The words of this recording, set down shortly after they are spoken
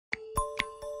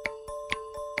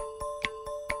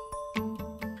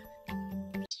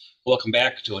Welcome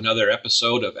back to another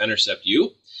episode of Enercept U.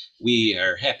 We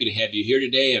are happy to have you here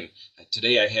today, and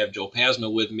today I have Joe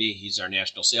Pasma with me. He's our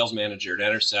National Sales Manager at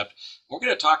Enercept. We're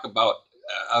going to talk about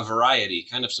a variety,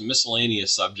 kind of some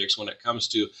miscellaneous subjects when it comes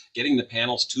to getting the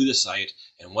panels to the site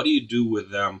and what do you do with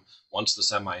them once the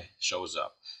semi shows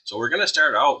up. So we're going to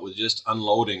start out with just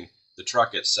unloading the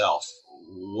truck itself.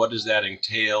 What does that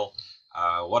entail?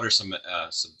 What are some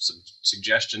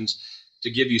suggestions? To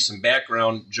give you some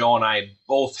background, Joe and I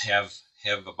both have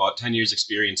about 10 years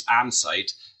experience on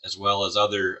site, as well as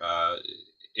other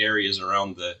areas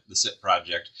around the SIP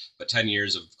project, but 10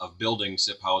 years of building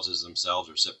SIP houses themselves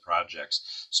or SIP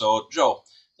projects. So Joe,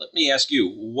 let me ask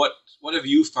you, what have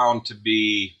you found to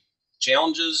be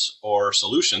challenges or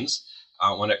solutions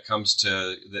when it comes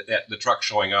to the truck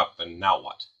showing up, and now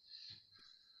what?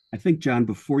 I think, John,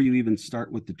 before you even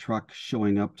start with the truck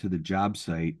showing up to the job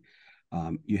site,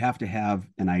 you have to have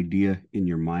an idea in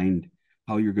your mind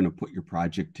how you're going to put your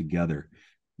project together.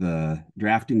 The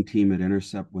drafting team at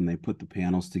Enercept, when they put the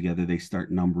panels together, they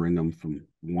start numbering them from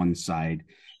one side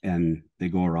and they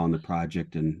go around the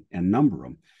project and number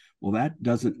them. Well, that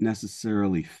doesn't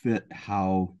necessarily fit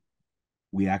how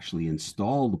we actually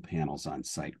install the panels on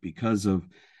site because of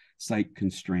site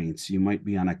constraints. You might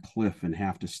be on a cliff and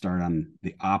have to start on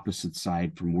the opposite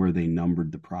side from where they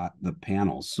numbered the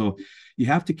panels. So you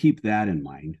have to keep that in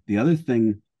mind. The other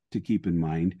thing to keep in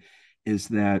mind is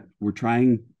that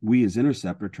we as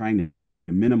Enercept are trying to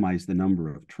minimize the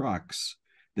number of trucks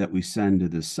that we send to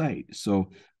the site. So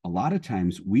a lot of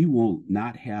times we will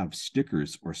not have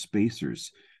stickers or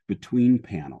spacers between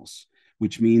panels,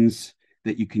 which means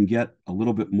that you can get a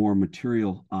little bit more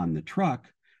material on the truck,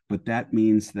 but that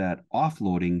means that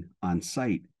offloading on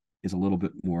site is a little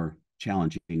bit more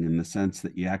challenging in the sense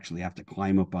that you actually have to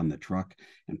climb up on the truck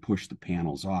and push the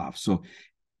panels off. So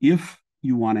if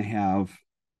you want to have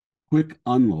quick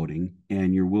unloading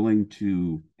and you're willing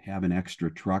to have an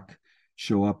extra truck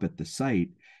show up at the site,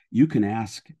 you can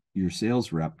ask your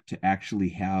sales rep to actually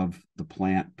have the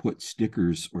plant put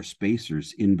stickers or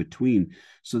spacers in between.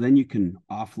 So then you can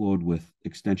offload with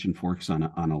extension forks on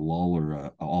a lull or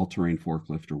a all-terrain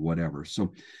forklift or whatever.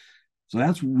 So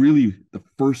that's really the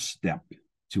first step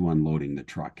to unloading the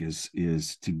truck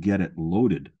is to get it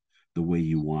loaded the way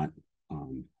you want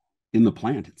in the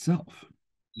plant itself.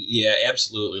 Yeah,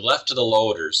 absolutely. Left to the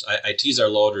loaders, I tease our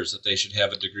loaders that they should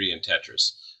have a degree in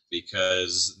Tetris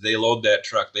because they load that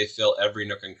truck, they fill every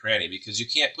nook and cranny because you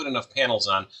can't put enough panels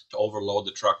on to overload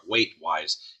the truck weight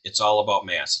wise. It's all about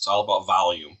mass, it's all about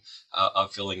volume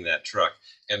of filling that truck.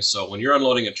 And so when you're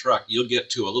unloading a truck, you'll get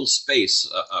to a little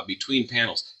space between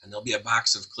panels, and there'll be a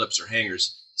box of clips or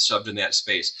hangers shoved in that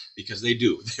space because they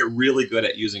do. They're really good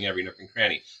at using every nook and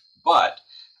cranny. But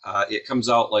it comes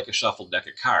out like a shuffled deck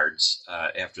of cards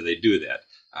after they do that.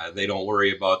 They don't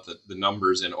worry about the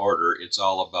numbers in order. It's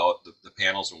all about the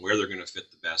panels and where they're going to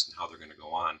fit the best and how they're going to go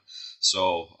on.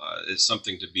 So it's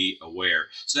something to be aware.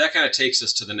 So that kind of takes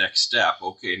us to the next step.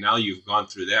 Okay, now you've gone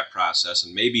through that process,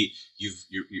 and maybe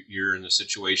you're in a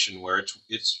situation where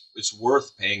it's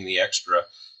worth paying the extra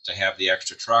to have the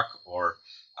extra truck or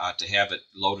to have it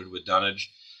loaded with dunnage.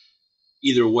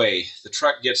 Either way, the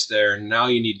truck gets there. Now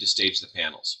you need to stage the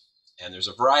panels. And there's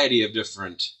a variety of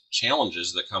different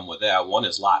challenges that come with that. One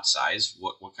is lot size.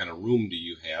 What kind of room do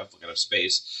you have? What kind of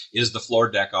space? Is the floor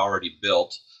deck already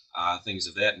built? Things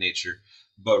of that nature.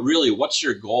 But really, what's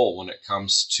your goal when it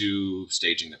comes to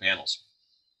staging the panels?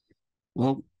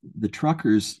 Well, the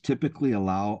truckers typically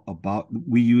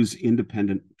we use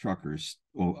independent truckers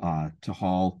to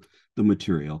haul the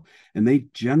material, and they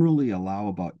generally allow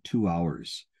about 2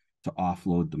 hours to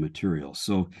offload the material.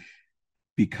 So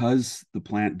because the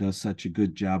plant does such a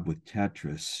good job with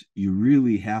Tetris, you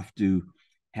really have to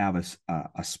have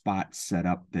a spot set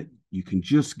up that you can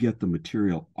just get the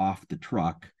material off the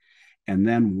truck. And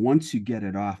then once you get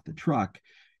it off the truck,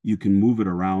 you can move it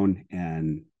around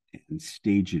and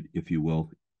stage it, if you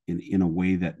will, in a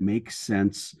way that makes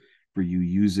sense for you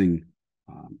using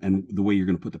and the way you're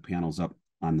going to put the panels up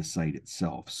on the site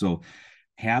itself. So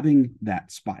having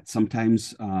that spot,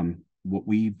 sometimes what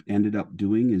we've ended up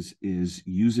doing is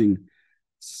using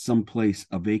someplace,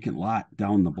 a vacant lot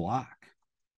down the block.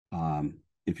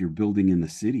 If you're building in the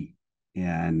city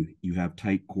and you have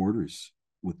tight quarters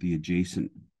with the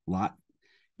adjacent lot,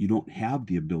 you don't have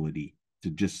the ability to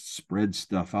just spread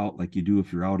stuff out like you do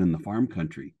if you're out in the farm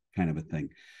country, kind of a thing.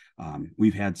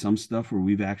 We've had some stuff where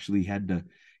we've actually had to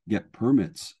get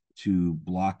permits to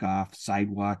block off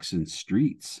sidewalks and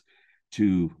streets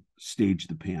to stage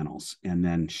the panels and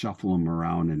then shuffle them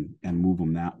around and move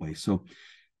them that way. So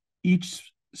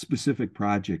each specific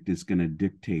project is going to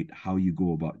dictate how you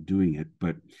go about doing it.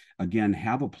 But again,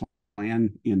 have a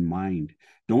plan in mind.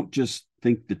 Don't just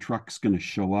think the truck's going to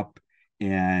show up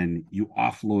and you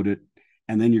offload it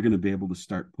and then you're going to be able to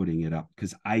start putting it up.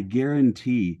 Because I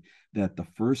guarantee that the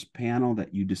first panel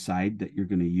that you decide that you're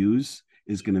going to use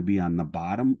is going to be on the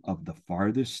bottom of the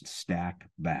farthest stack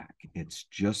back. It's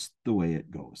just the way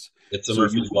it goes. It's a So you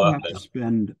Murphy's will Law have to thing.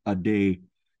 spend a day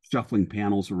shuffling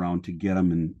panels around to get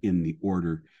them in the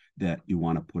order that you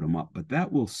want to put them up. But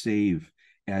that will save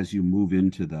as you move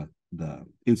into the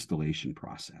installation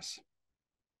process.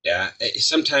 Yeah,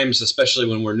 sometimes, especially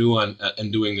when we're new on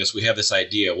and doing this, we have this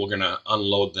idea we're going to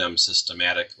unload them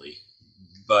systematically,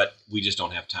 but we just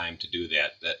don't have time to do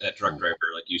that. That truck driver,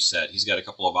 like you said, he's got a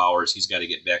couple of hours. He's got to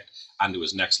get back onto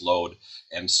his next load,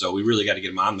 and so we really got to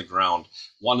get him on the ground.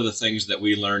 One of the things that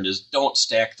we learned is don't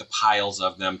stack the piles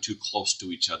of them too close to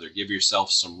each other. Give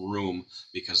yourself some room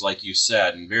because, like you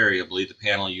said, invariably the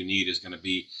panel you need is going to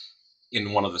be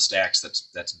in one of the stacks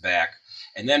that's back.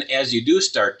 And then as you do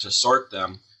start to sort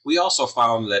them, we also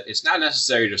found that it's not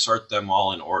necessary to sort them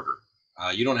all in order.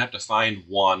 You don't have to find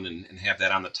one and have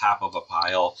that on the top of a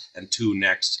pile and two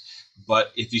next.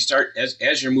 But if you start,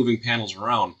 as you're moving panels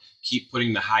around, keep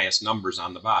putting the highest numbers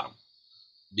on the bottom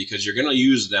because you're going to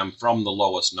use them from the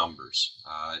lowest numbers,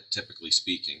 typically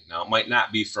speaking. Now, it might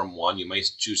not be from one. You might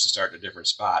choose to start in a different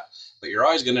spot, but you're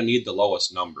always going to need the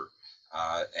lowest number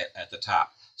at the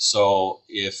top. So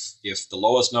if the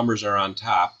lowest numbers are on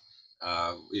top,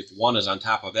 if one is on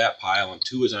top of that pile and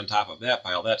two is on top of that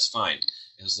pile, that's fine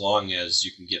as long as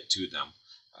you can get to them.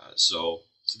 So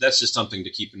that's just something to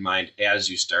keep in mind as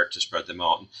you start to spread them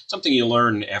out. And something you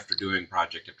learn after doing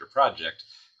project after project,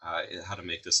 how to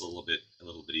make this a little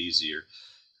bit easier.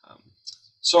 Um,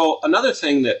 so another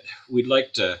thing that we'd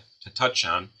like to touch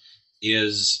on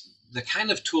is the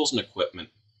kind of tools and equipment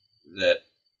that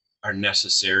are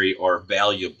necessary or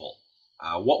valuable.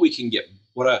 What we can get,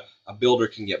 what a builder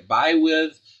can get by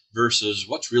with versus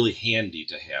what's really handy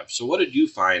to have. So what did you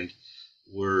find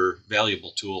were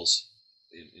valuable tools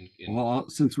Well,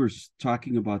 since we're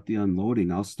talking about the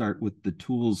unloading, I'll start with the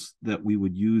tools that we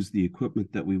would use, the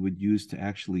equipment that we would use to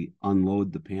actually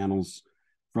unload the panels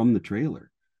from the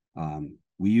trailer.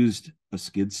 We used a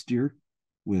skid steer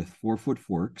with 4-foot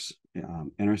forks.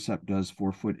 Enercept does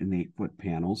 4-foot and 8-foot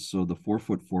panels. So the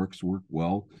 4-foot forks work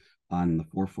well on the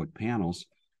 4-foot panels.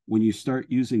 When you start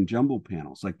using jumbo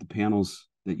panels, like the panels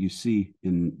that you see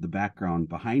in the background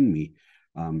behind me,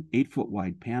 8-foot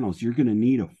wide panels, you're going to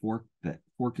need a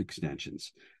fork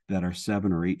extensions that are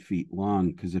 7 or 8 feet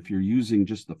long, because if you're using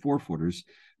just the 4-footers,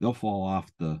 they'll fall off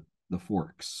the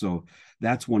forks. So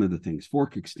that's one of the things.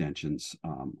 Fork extensions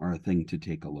are a thing to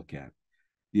take a look at.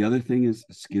 The other thing is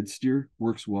a skid steer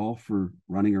works well for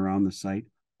running around the site.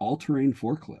 All-terrain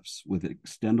forklifts with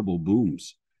extendable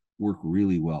booms work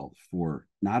really well for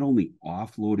not only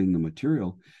offloading the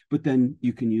material, but then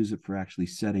you can use it for actually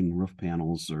setting roof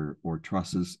panels or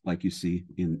trusses like you see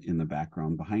in the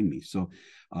background behind me. So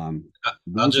I'll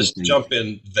those are just things. jump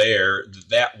in there.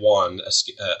 That one,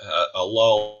 a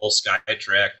Lull,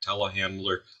 Skytrack,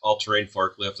 telehandler, all-terrain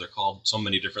forklift, they're called so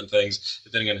many different things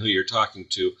depending on who you're talking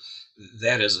to.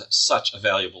 That is such a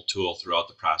valuable tool throughout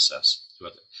the process.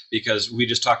 Because we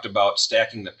just talked about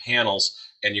stacking the panels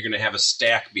and you're going to have a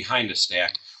stack behind a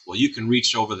stack. Well, you can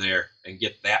reach over there and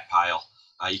get that pile.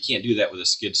 You can't do that with a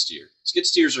skid steer. Skid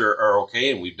steers are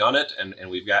okay, and we've done it, and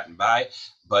we've gotten by.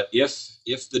 But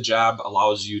if the job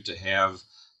allows you to have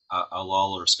a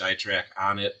Lull or a Skytrack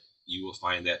on it, you will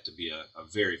find that to be a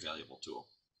very valuable tool.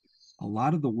 A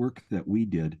lot of the work that we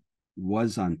did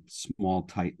was on small,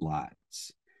 tight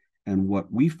lots. And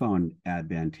what we found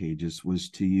advantageous was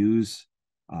to use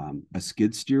a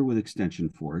skid steer with extension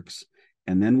forks.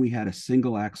 And then we had a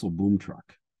single axle boom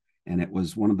truck. And it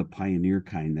was one of the Pioneer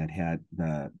kind that had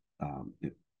the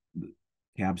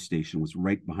cab station was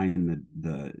right behind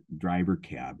the driver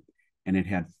cab. And it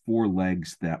had 4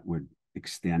 legs that would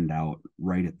extend out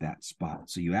right at that spot.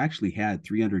 So you actually had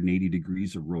 380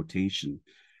 degrees of rotation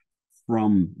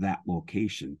from that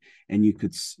location. And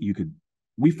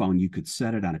we found you could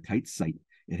set it on a tight site.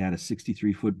 It had a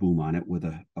 63-foot boom on it with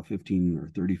a 15 or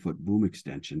 30-foot boom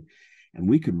extension. And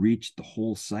we could reach the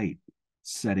whole site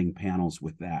setting panels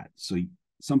with that. So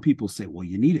some people say, well,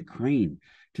 you need a crane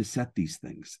to set these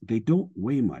things. They don't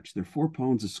weigh much. They're 4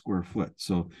 pounds a square foot.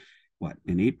 So what,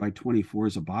 an 8x24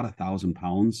 is about 1,000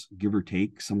 pounds, give or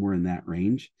take, somewhere in that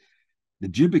range. The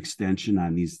jib extension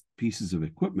on these pieces of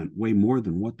equipment weigh more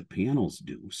than what the panels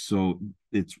do. So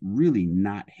it's really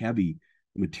not heavy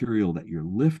material that you're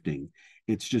lifting.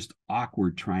 It's just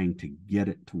awkward trying to get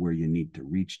it to where you need to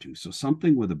reach to. So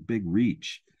something with a big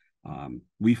reach,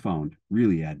 we found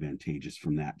really advantageous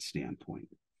from that standpoint.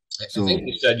 I think So,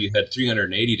 you said you had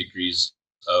 380 degrees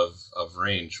of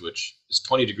range, which is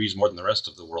 20 degrees more than the rest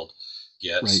of the world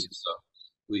right. gets. So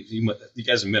you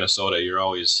guys in Minnesota, you're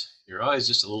always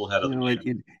just a little ahead of You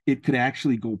the know, it could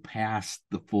actually go past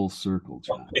the full circle,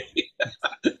 John,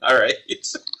 game. All right.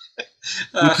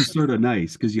 Uh, which is sort of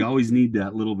nice because you always need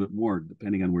that little bit more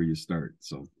depending on where you start.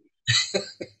 So,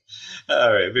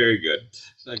 all right, very good.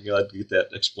 So I'm glad to get that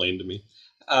explained to me.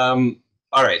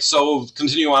 All right, so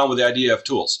continue on with the idea of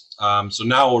tools. So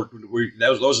now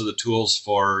those are the tools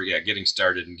for getting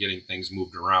started and getting things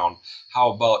moved around.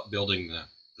 How about building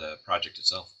the project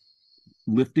itself?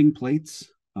 lifting plates,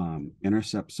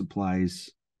 Enercept supplies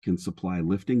can supply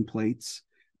lifting plates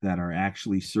that are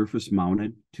actually surface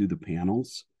mounted to the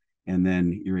panels. And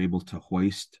then you're able to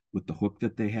hoist with the hook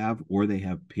that they have, or they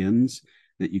have pins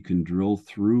that you can drill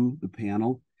through the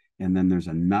panel. And then there's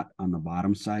a nut on the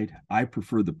bottom side. I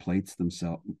prefer the plates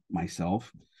themselves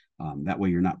myself. That way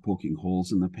you're not poking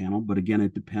holes in the panel. But again,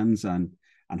 it depends on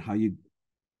how you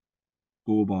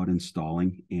go about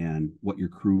installing and what your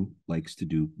crew likes to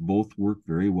do. Both work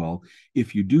very well.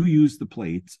 If you do use the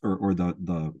plates or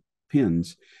the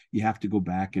pins, you have to go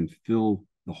back and fill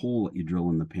the hole that you drill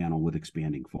in the panel with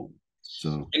expanding foam.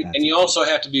 So And that's you also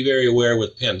have to be very aware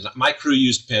with pins. My crew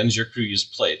used pins, your crew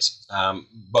used plates.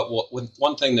 But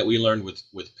one thing that we learned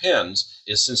with pins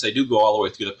is, since they do go all the way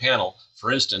through the panel,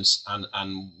 for instance,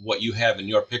 on what you have in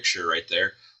your picture right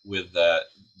there with the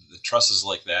trusses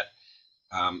like that,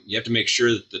 you have to make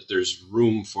sure that there's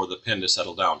room for the pin to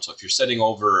settle down. So if you're setting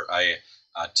over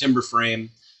a timber frame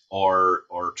or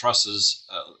trusses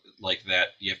like that,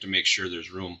 you have to make sure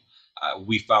there's room.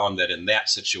 We found that in that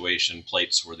situation,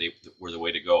 plates were the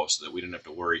way to go, so that we didn't have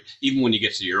to worry. Even when you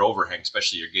get to your overhang,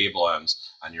 especially your gable ends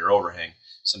on your overhang,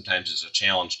 sometimes it's a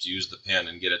challenge to use the pin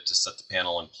and get it to set the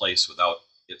panel in place without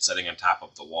it setting on top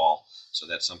of the wall. So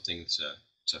that's something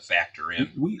to factor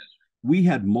in. we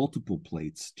had multiple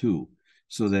plates too,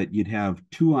 so that you'd have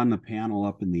two on the panel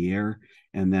up in the air,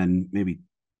 and then maybe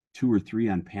two or three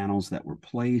on panels that were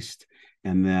placed,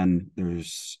 and then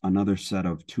there's another set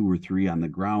of two or three on the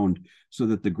ground, so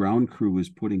that the ground crew is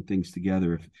putting things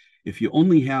together. If you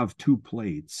only have two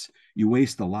plates, you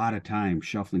waste a lot of time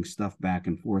shuffling stuff back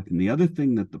and forth. And the other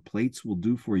thing that the plates will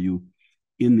do for you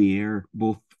in the air,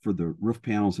 both for the roof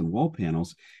panels and wall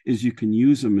panels, is you can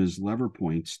use them as lever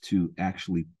points to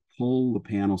actually pull the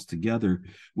panels together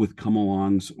with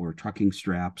come-alongs or trucking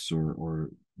straps or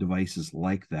devices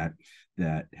like that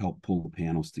that help pull the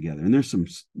panels together. And there's some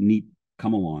neat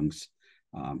come-alongs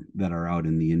that are out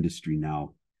in the industry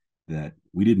now that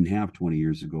we didn't have 20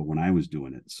 years ago when I was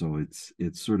doing it. So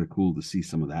it's sort of cool to see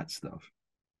some of that stuff.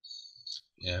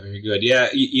 Yeah, very good. Yeah,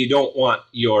 you don't want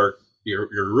your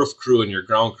roof crew and your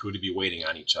ground crew to be waiting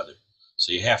on each other.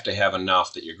 So you have to have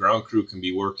enough that your ground crew can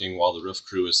be working while the roof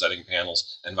crew is setting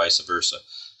panels, and vice versa.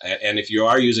 And if you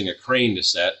are using a crane to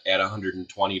set at $120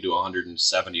 to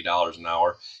 $170 an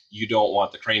hour, you don't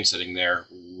want the crane sitting there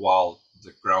while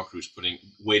the ground crew's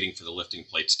waiting for the lifting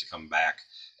plates to come back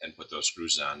and put those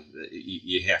screws on.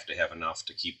 You have to have enough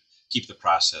to keep the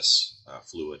process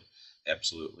fluid.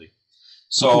 Absolutely. Couple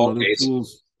So, other okay,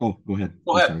 tools. Oh, go ahead.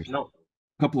 go I'm ahead. sorry. No.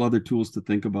 Couple other tools to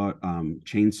think about.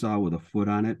 Chainsaw with a foot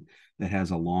on it that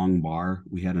has a long bar.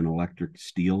 We had an electric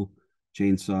steel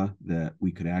chainsaw that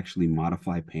we could actually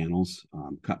modify panels,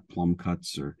 cut plumb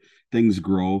cuts, or things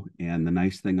grow. And the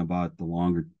nice thing about the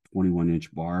longer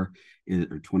 21-inch bar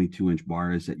or 22-inch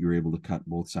bar is that you're able to cut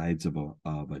both sides of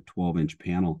a 12-inch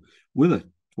panel with a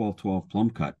 12-12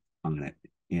 plumb cut on it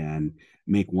and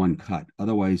make one cut.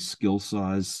 Otherwise, skill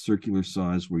saws, circular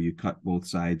saws, where you cut both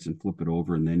sides and flip it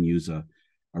over and then use a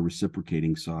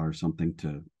reciprocating saw or something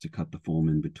to cut the foam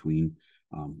in between,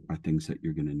 are things that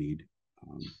you're going to need.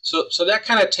 So that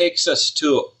kind of takes us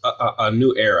to a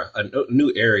new era, a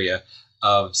new area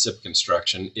of SIP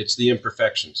construction. It's the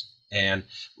imperfections, and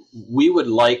we would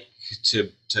like to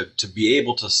be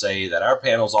able to say that our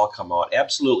panels all come out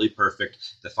absolutely perfect.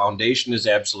 The foundation is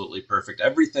absolutely perfect.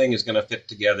 Everything is going to fit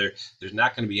together. There's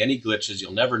not going to be any glitches.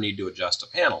 You'll never need to adjust a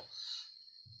panel.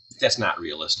 That's not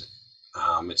realistic.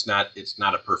 It's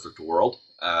not a perfect world.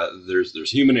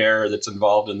 There's human error that's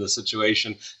involved in the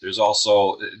situation. There's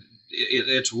also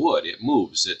it's wood. It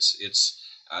moves.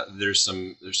 There's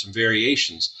some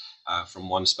variations from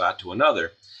one spot to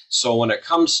another. So when it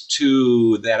comes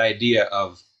to that idea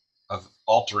of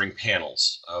altering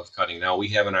panels, of cutting, now we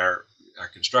have in our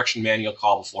construction manual,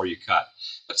 call before you cut,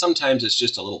 but sometimes it's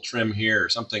just a little trim here or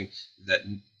something that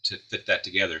to fit that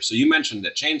together. So you mentioned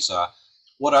that chainsaw.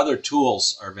 What other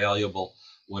tools are valuable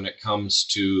when it comes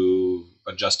to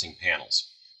adjusting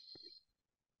panels?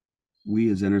 We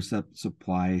as Enercept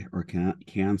supply or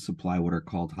can supply what are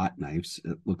called hot knives.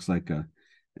 It looks like an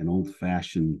old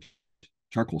fashioned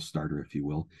charcoal starter, if you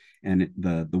will, and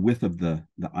the width of the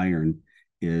iron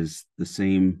is the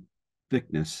same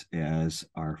thickness as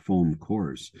our foam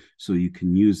cores, so you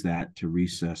can use that to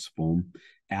recess foam.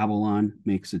 Avalon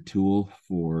makes a tool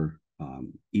for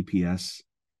EPS,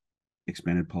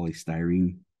 expanded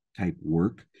polystyrene type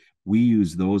work. We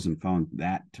use those and found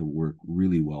that to work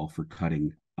really well for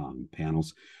cutting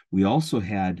panels. We also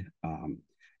had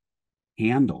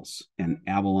handles, and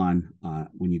Avalon,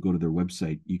 when you go to their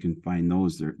website, you can find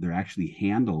those. They're actually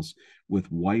handles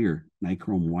with wire,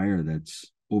 nichrome wire that's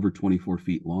over 24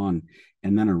 feet long,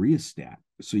 and then a rheostat.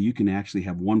 So you can actually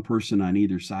have one person on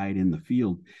either side in the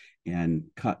field and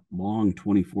cut long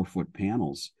 24-foot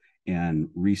panels and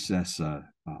recess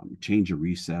change a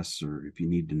recess, or if you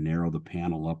need to narrow the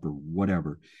panel up or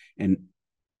whatever, and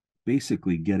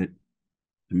basically get it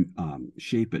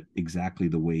shape it exactly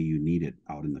the way you need it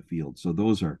out in the field. So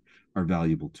those are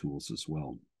valuable tools as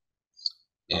well.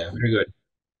 Yeah, very good.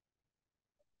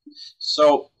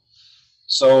 So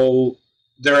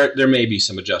there may be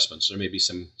some adjustments. There may be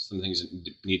some things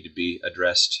that need to be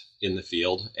addressed in the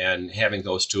field, and having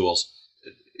those tools,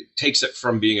 it takes it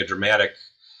from being a dramatic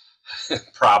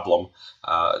problem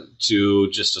to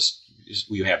just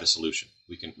we have the solution.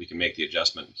 We can make the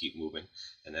adjustment and keep moving,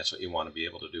 and that's what you want to be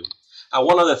able to do.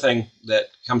 One other thing that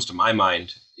comes to my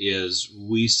mind is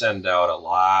we send out a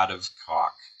lot of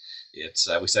caulk.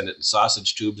 We send it in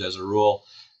sausage tubes as a rule,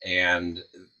 and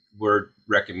we're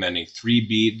recommending 3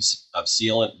 beads of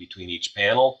sealant between each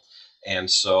panel. And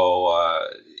so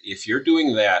if you're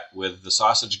doing that with the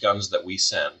sausage guns that we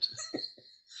send,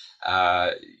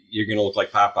 you're going to look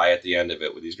like Popeye at the end of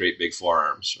it with these great big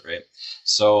forearms, right?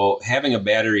 So having a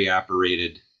battery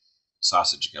operated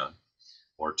sausage gun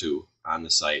or two on the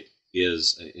site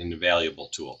is an invaluable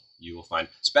tool. You will find,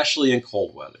 especially in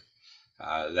cold weather.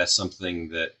 That's something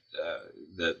that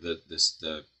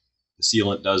the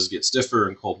sealant does get stiffer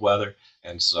in cold weather,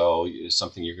 and so it's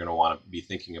something you're going to want to be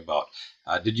thinking about.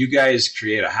 Did you guys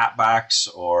create a hot box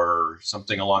or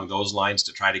something along those lines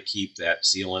to try to keep that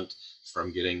sealant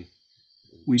from getting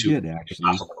we did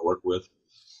actually to work with?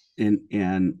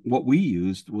 And what we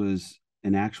used was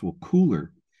an actual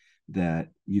cooler that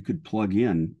you could plug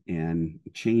in and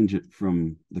change it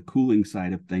from the cooling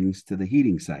side of things to the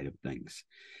heating side of things.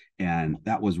 And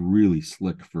that was really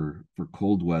slick for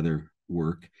cold weather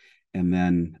work. And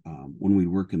then when we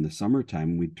work in the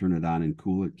summertime, we'd turn it on and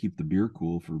cool it, keep the beer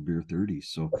cool for beer 30s.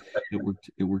 So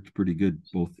it worked pretty good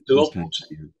both times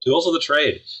of year. Tools of the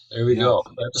trade. There we go.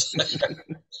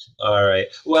 All right.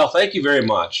 Well, thank you very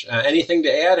much. Anything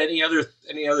to add? Any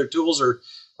other tools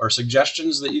or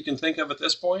suggestions that you can think of at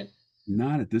this point?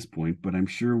 Not at this point, but I'm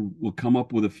sure we'll come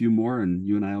up with a few more, and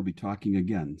you and I will be talking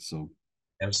again. So.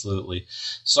 Absolutely.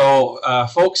 So,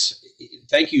 folks,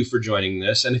 thank you for joining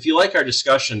this. And if you like our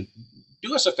discussion,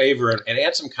 do us a favor and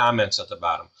add some comments at the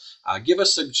bottom. Give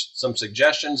us some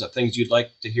suggestions of things you'd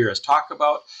like to hear us talk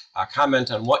about. Comment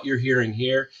on what you're hearing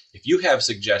here. If you have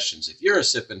suggestions, if you're a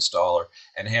SIP installer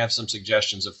and have some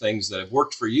suggestions of things that have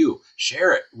worked for you,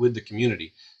 share it with the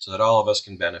community so that all of us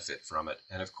can benefit from it.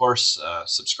 And of course,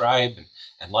 subscribe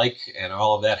and like, and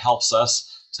all of that helps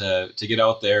us to get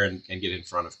out there and get in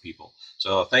front of people.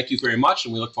 So thank you very much,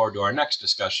 and we look forward to our next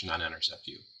discussion on Enercept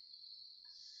U.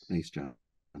 Thanks, John.